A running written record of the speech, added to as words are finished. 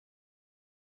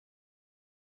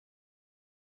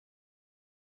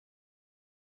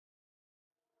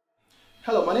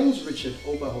Hello, my name is Richard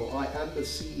Obaho. I am the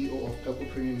CEO of Purple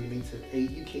Premium Limited, a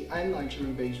UK and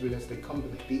Nigerian-based real estate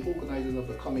company, the organizers of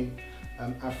the coming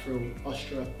Afro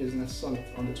Austria Business Summit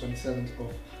on the 27th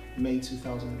of May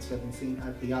 2017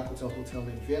 at the Iroko Hotel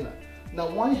in Vienna. Now,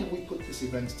 why have we put this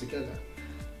event together?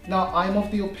 Now, I'm of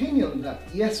the opinion that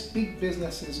yes, big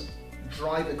businesses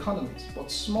drive economies, but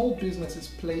small businesses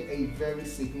play a very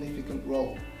significant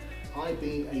role. I,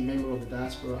 being a member of the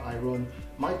diaspora, I run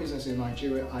my business in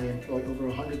Nigeria. I employ over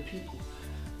 100 people.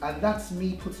 And that's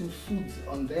me putting food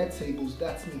on their tables,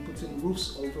 that's me putting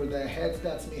roofs over their heads,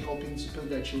 that's me helping to put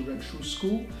their children through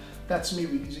school, that's me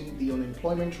reducing the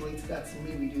unemployment rate, that's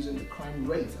me reducing the crime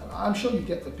rate. I'm sure you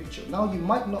get the picture. Now, you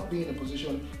might not be in a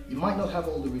position, you might not have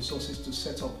all the resources to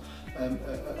set up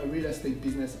a real estate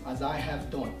business as I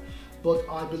have done. But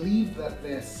I believe that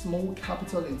there are small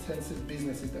capital intensive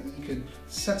businesses that you can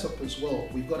set up as well.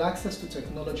 We've got access to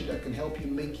technology that can help you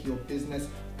make your business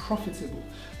profitable.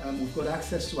 We've got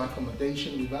access to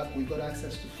accommodation, we've got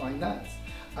access to finance,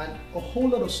 and a whole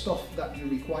lot of stuff that you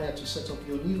require to set up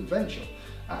your new venture.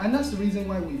 And that's the reason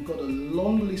why we've got a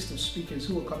long list of speakers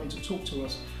who are coming to talk to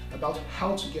us about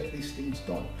how to get these things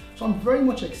done. So I'm very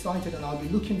much excited, and I'll be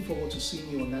looking forward to seeing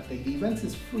you on that day. The event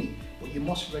is free, but you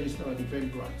must register at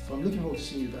Eventbrite. So I'm looking forward to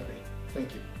seeing you that day.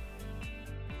 Thank you.